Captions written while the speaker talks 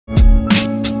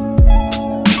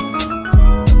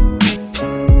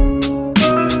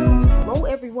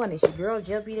everyone, it's your girl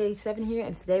Beautydealsbff here,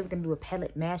 and today we're going to do a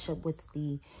palette mashup with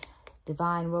the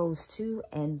Divine Rose 2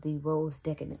 and the Rose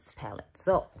Decadence palette.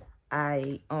 So,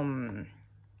 if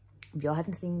y'all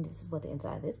haven't seen, this is what the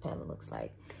inside of this palette looks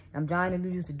like. I'm trying to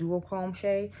use the duochrome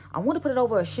shade. I want to put it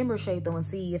over a shimmer shade though and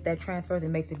see if that transfers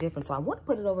and makes a difference. So I want to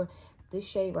put it over this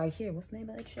shade right here. What's the name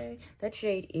of that shade? That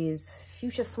shade is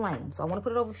Fuchsia Flame. So I want to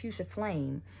put it over Fuchsia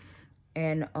Flame.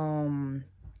 And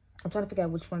I'm trying to figure out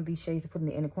which one of these shades to put in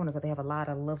the inner corner because they have a lot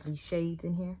of lovely shades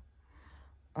in here.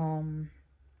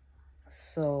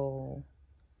 So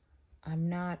I'm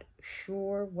not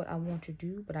sure what I want to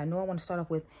do, but I know I want to start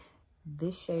off with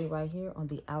this shade right here on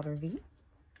the outer V.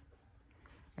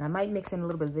 And I might mix in a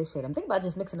little bit of this shade. I'm thinking about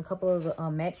just mixing a couple of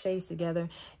the matte shades together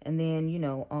and then, you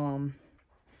know,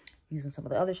 using some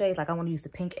of the other shades. Like I want to use the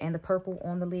pink and the purple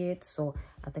on the lid. So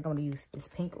I think I'm going to use this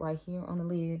pink right here on the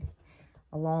lid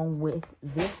along with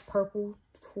this purple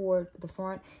toward the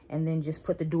front, and then just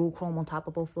put the dual chrome on top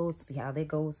of both those to see how that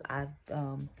goes. I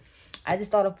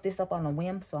just thought of this up on a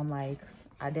whim, so I'm like,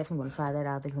 I definitely want to try that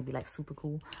out. I think it'll be like super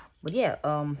cool. But yeah,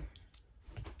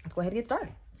 let's go ahead and get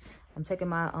started. I'm taking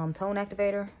my tone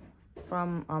activator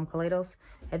from Kaleidos.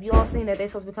 Have you all seen that they're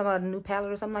supposed to be coming out with a new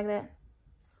palette or something like that?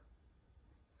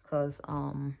 Because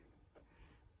I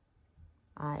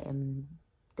am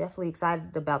definitely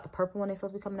excited about the purple one they're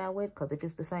supposed to be coming out with, because if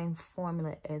it's the same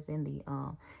formula as in the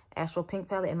Astral Pink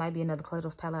palette, it might be another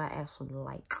Kaleidos palette I actually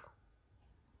like.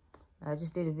 I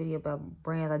just did a video about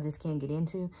brands I just can't get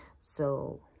into,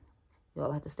 so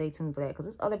y'all have to stay tuned for that, because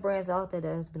there's other brands out there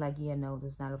that just be like, yeah, no,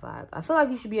 there's not a vibe. I feel like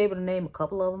you should be able to name a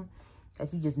couple of them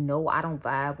that you just know I don't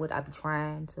vibe with. I've been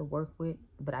trying to work with,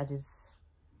 but I just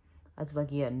like,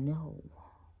 yeah, no.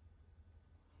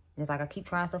 And it's like I keep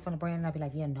trying stuff on the brand and I'll be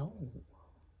like, yeah, no.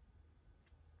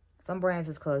 Some brands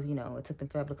is because, you know, it took them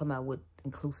forever to come out with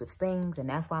inclusive things, and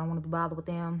that's why I don't want to be bothered with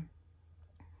them.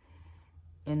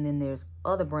 And then there's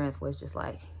other brands where it's just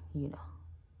like, you know.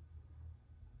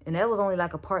 And that was only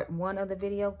like a part 1 of the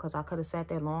video, because I could have sat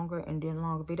there longer and did a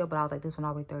longer video, but I was like, this one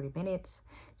already 30 minutes.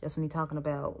 Just me talking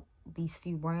about these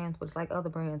few brands, but it's like other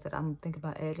brands that I'm thinking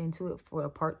about adding to it for a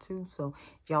part 2. So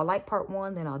if y'all like part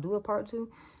 1, then I'll do a part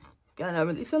 2. If y'all not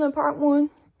really feeling part 1,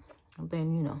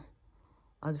 then, you know,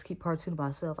 I'll just keep part 2 to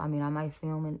myself. I mean, I might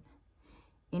film it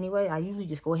anyway. I usually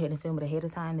just go ahead and film it ahead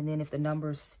of time. And then if the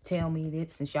numbers tell me that,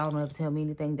 since y'all don't have to tell me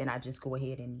anything, then I just go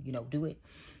ahead and, you know, do it.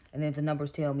 And then if the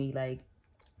numbers tell me, like,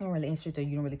 I'm really interested or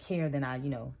you don't really care, then I, you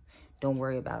know, don't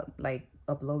worry about, like,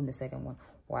 uploading the second one.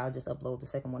 Or I'll just upload the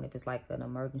second one if it's, like, an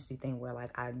emergency thing where,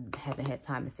 like, I haven't had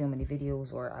time to film any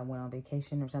videos or I went on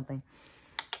vacation or something.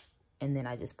 And then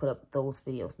I just put up those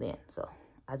videos then. So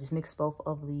I just mixed both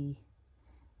of the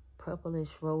purplish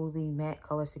rosy matte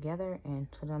colors together and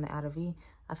put it on the outer V.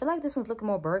 I feel like this one's looking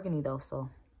more burgundy though,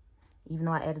 so even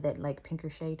though I added that like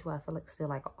pinker shade to it, I feel like still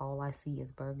like all I see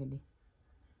is burgundy.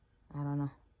 I don't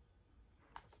know.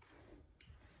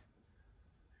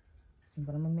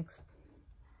 But I'm gonna mix,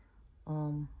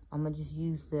 I'm gonna just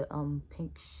use the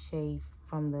pink shade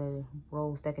from the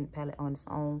Rose Decadence palette on its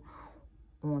own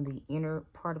on the inner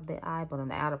part of the eye, but on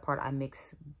the outer part I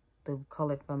mix the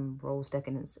color from Rose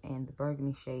Decadence and the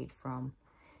burgundy shade from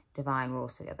Divine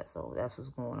Rose together. So that's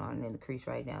what's going on in the crease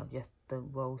right now. Just the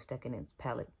Rose Decadence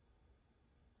palette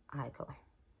eye color.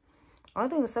 Only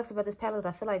thing that sucks about this palette is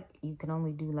I feel like you can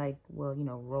only do like, well, you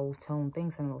know, rose tone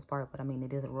things for the most part. But I mean,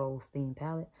 it is a rose themed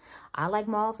palette. I like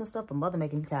mauves and stuff, but Mother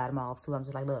making me tired of mauves too. I'm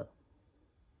just like, look.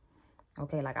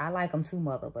 Okay, like I like them too,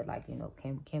 Mother. But like, you know,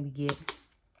 can we get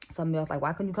something else? Like,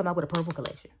 why couldn't you come out with a purple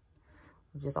collection?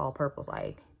 Just all purples,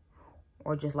 like.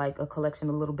 Or just like a collection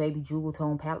of little baby jewel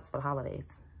tone palettes for the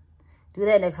holidays. Do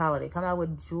that next holiday. Come out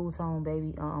with jewel tone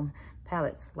baby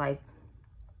palettes. Like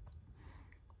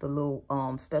the little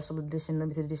special edition,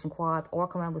 limited edition quads. Or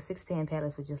come out with 6-pan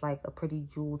palettes with just like a pretty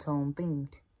jewel tone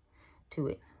themed to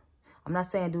it. I'm not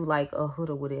saying do like a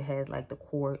hoodie where it has like the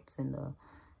quartz and the,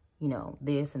 you know,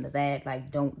 this and the that. Like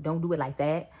don't do it like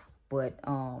that. But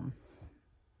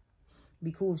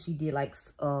be cool if she did like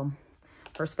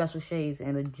her special shades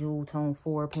in a jewel tone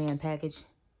 4-pan package.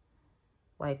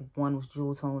 Like one was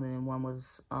jewel tone and then one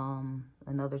was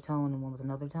another tone and one was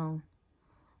another tone.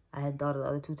 I had thought of the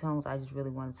other 2 tones. I just really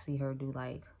wanted to see her do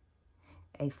like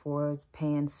a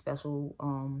 4-pan special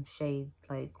shade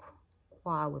like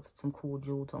quad with some cool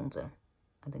jewel tones in.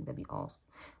 I think that'd be awesome.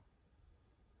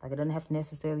 Like it doesn't have to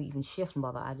necessarily even shift,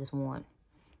 Mother. I just want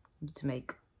you to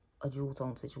make a jewel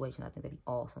tone situation. I think that'd be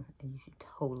awesome and you should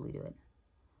totally do it.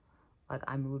 Like,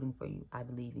 I'm rooting for you. I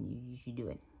believe in you. You should do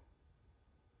it.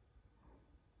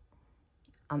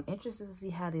 I'm interested to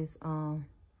see how this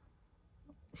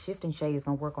shifting shade is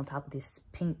going to work on top of this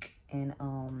pink and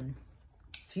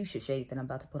fuchsia shades that I'm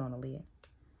about to put on the lid.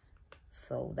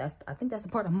 So I think that's the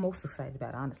part I'm most excited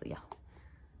about, honestly, y'all.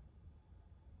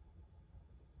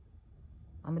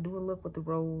 I'm gonna do a look with the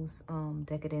Rose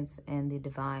Decadence and the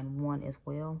Divine one as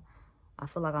well. I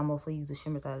feel like I mostly use the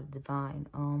shimmers out of the Divine,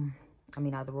 out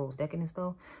of the Rose Decadence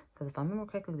though, because if I remember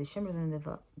correctly, the shimmers in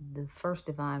the first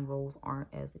Divine Rose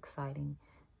aren't as exciting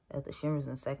as the shimmers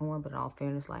in the second one, but in all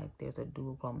fairness, like, there's a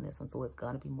dual chrome in this one, so it's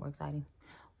gonna be more exciting.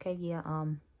 Okay, yeah,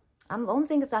 the only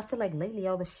thing is I feel like lately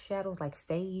all the shadows like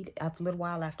fade after a little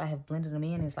while after I have blended them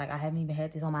in. It's like I haven't even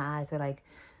had this on my eyes for like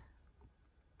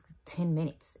 10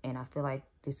 minutes, and I feel like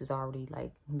this is already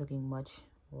like looking much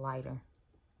lighter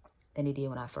than it did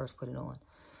when I first put it on.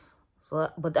 So,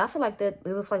 but I feel like that it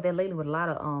looks like that lately with a lot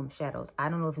of shadows. I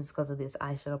don't know if it's because of this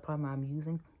eyeshadow primer I'm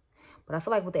using, but I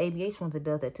feel like with the ABH ones it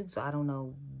does that too. So I don't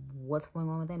know what's going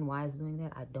on with that and why it's doing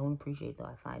that. I don't appreciate it though.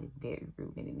 I find it very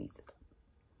rude and it needs to stop.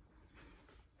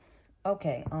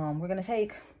 Okay, we're gonna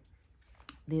take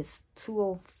this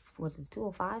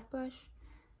 205 brush.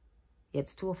 Yeah,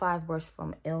 it's 205 brush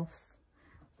from Elf's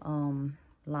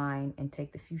line, and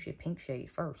take the fuchsia pink shade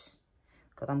first,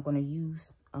 because I'm gonna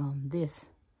use this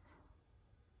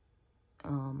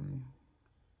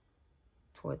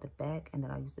toward the back, and then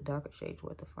I'll use the darker shade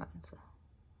toward the front. So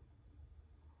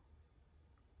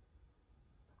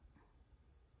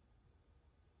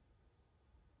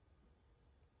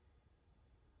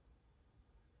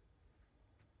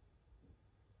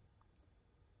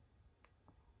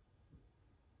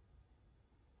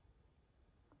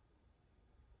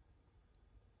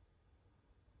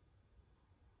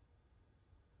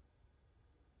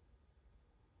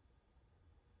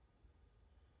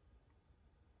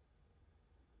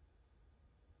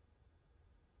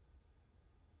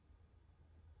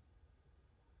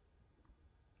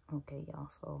okay, y'all,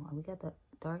 so we got the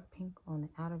dark pink on the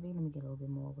outer V. Let me get a little bit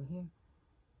more over here.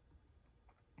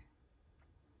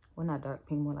 Well, not dark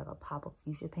pink, more like a pop of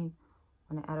fuchsia pink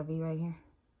on the outer V right here.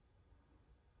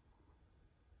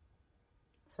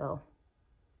 So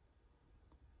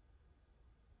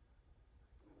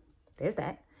there's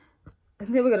that.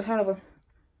 And then we're gonna turn over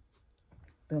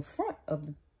the front of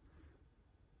the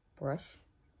brush,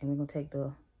 and we're gonna take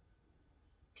the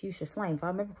fuchsia flame. If I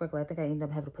remember correctly, I think I ended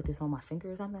up having to put this on my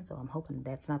finger or something, so I'm hoping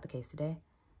that's not the case today.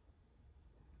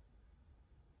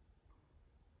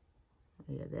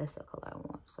 Yeah, that's the color I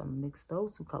want. So I'm gonna mix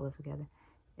those two colors together,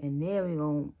 and then we're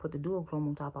gonna put the dual chrome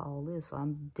on top of all this. So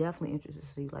I'm definitely interested to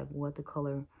see like what the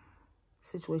color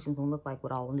situation is gonna look like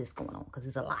with all of this going on, because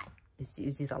it's a lot. It's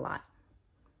just a lot.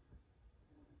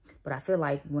 But I feel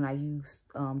like when I use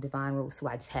Divine Rose, so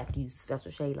I just have to use a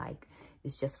special shade. Like,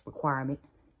 it's just a requirement.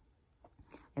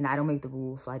 And I don't make the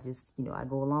rules, so I just, I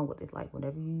go along with it. Like,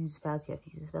 whenever you use palette, you have to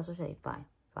use a special shade. Fine.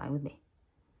 Fine with me.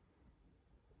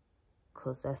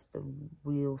 Because that's the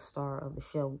real star of the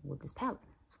show with this palette,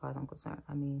 as far as I'm concerned.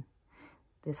 I mean,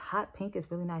 this hot pink is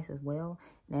really nice as well.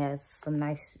 And it has some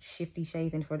nice shifty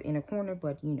shades in for the inner corner.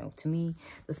 But, to me,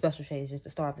 the special shade is just the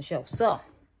star of the show. So,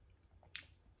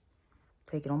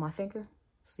 take it on my finger.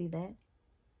 See that?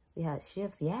 See how it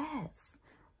shifts? Yes.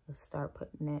 Let's start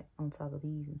putting that on top of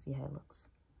these and see how it looks.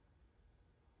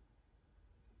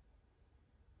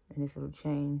 And if it'll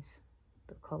change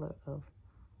the color of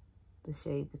the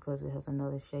shade because it has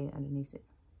another shade underneath it.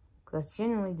 Because that's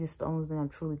genuinely just the only thing I'm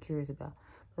truly curious about.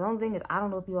 But the only thing is, I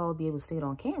don't know if you all will be able to see it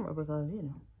on camera because,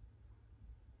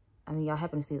 I mean, y'all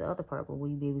happen to see the other part, but will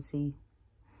you be able to see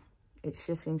it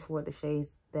shifting toward the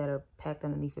shades that are packed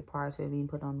underneath it prior to it being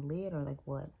put on the lid, or like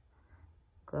what?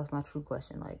 Because that's my true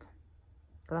question. Like,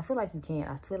 because I feel like you can't.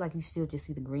 I feel like you still just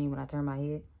see the green when I turn my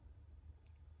head.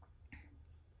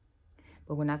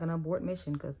 But we're not going to abort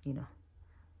mission because,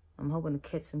 I'm hoping to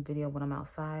catch some video when I'm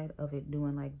outside of it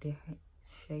doing like different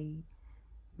shade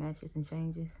matches and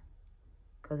changes.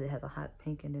 Because it has a hot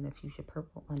pink and then a fuchsia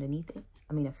purple underneath it.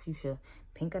 I mean, a fuchsia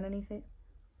pink underneath it.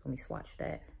 So let me swatch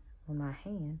that on my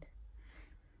hand.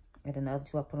 And then the other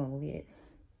two I put on the lid.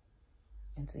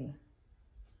 And see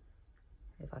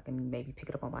if I can maybe pick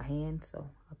it up on my hand. So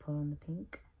I put on the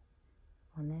pink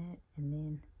on that. And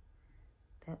then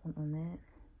that one on that.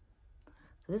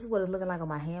 So this is what it's looking like on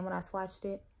my hand when I swatched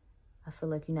it. I feel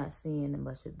like you're not seeing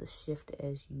much of the shift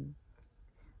as you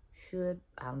should.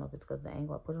 I don't know if it's because of the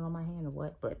angle I put it on my hand or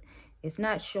what. But it's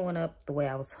not showing up the way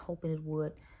I was hoping it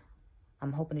would.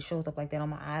 I'm hoping it shows up like that on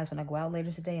my eyes when I go out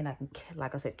later today, and I can,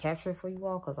 like I said, capture it for you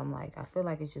all, because I'm like, I feel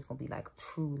like it's just going to be like a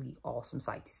truly awesome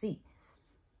sight to see,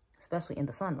 especially in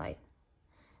the sunlight.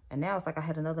 And now it's like I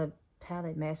had another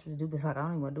palette master to do, but it's like I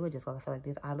don't even want to do it just because I feel like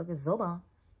this eye look is so bomb.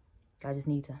 I just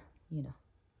need to,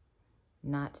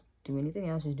 not do anything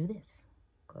else, just do this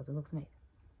because it looks amazing.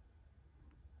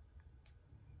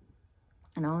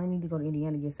 And I only need to go to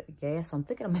Indiana to get gas. So I'm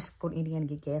thinking I'm just going to Indiana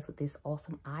to get gas with this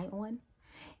awesome eye on.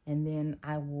 And then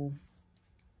I will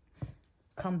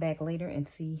come back later and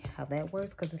see how that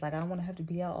works. Because it's like I don't want to have to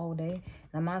be out all day.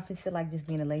 And I honestly feel like just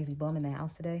being a lazy bum in the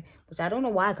house today. Which I don't know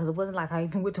why. Because it wasn't like I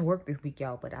even went to work this week,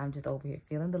 y'all. But I'm just over here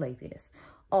feeling the laziness.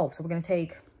 Oh, so we're going to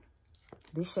take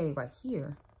this shade right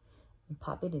here and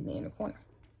pop it in the inner corner.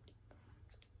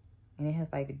 And it has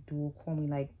like a dual chromey,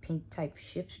 like pink type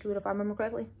shifts to it, if I remember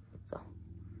correctly. So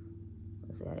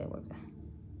let's see how that works out.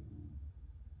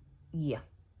 Yeah.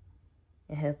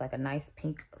 It has like a nice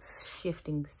pink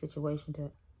shifting situation to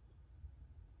it.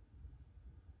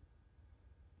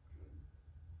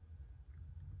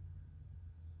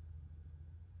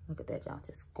 Look at that, y'all.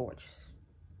 Just gorgeous.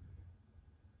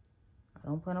 I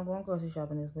don't plan on going grocery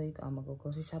shopping this week. I'm going to go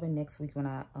grocery shopping next week when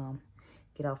I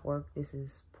get off work. This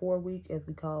is poor week, as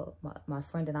we call it. My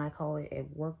friend and I call it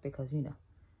at work because, you know,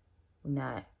 we're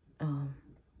not...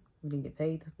 we didn't get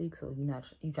paid this week, so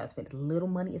you try to spend as little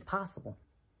money as possible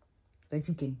so that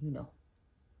you can, you know,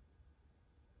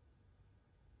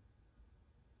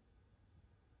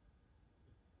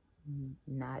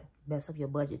 not mess up your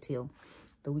budget till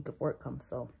the week of work comes.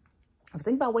 So I was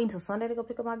thinking about waiting till Sunday to go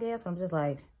pick up my gas, but I'm just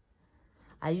like,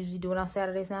 I usually do it on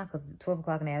Saturdays now because 12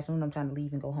 o'clock in the afternoon, I'm trying to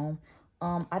leave and go home.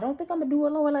 I don't think I'm going to do a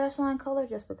lower lash line color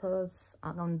just because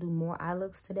I'm going to do more eye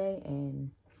looks today,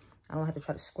 and I don't have to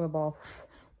try to scrub off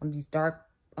one of these dark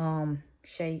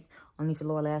shades underneath the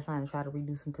lower lash line and try to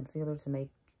redo some concealer to make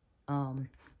my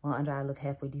under eye look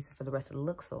halfway decent for the rest of the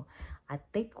look. So I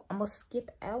think I'm gonna skip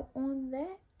out on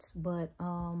that. But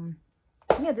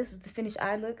yeah, this is the finished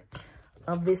eye look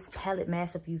of this palette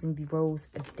mashup using the Rose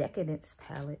Decadence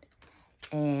palette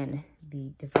and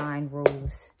the Divine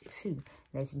Rose 2.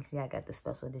 And as you can see, I got the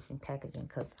special edition packaging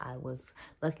because I was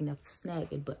lucky enough to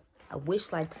snag it. But I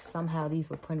wish like somehow these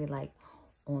were printed like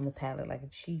on the palette. Like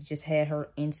if she just had her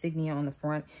insignia on the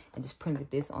front and just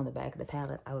printed this on the back of the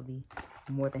palette, I would be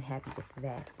more than happy with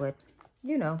that. But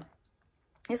you know,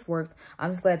 it's worked.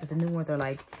 I'm just glad that the new ones are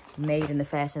like made in the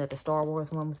fashion that the Star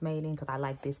Wars one was made in, because I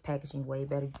like this packaging way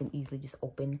better. You can easily just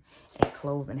open and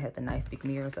close, and it has the nice big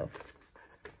mirror. So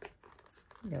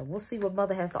yeah, we'll see what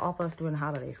Mother has to offer us during the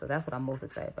holidays, because that's what I'm most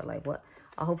excited about. Like, what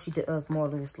I hope she does more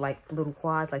little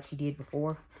quads like she did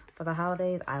before for the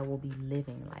holidays. I will be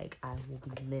living,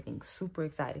 living. Super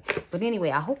excited. But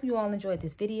anyway, I hope you all enjoyed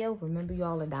this video. Remember, you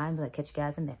all are diamonds. I'll catch you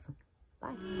guys in the next one.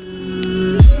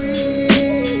 Bye.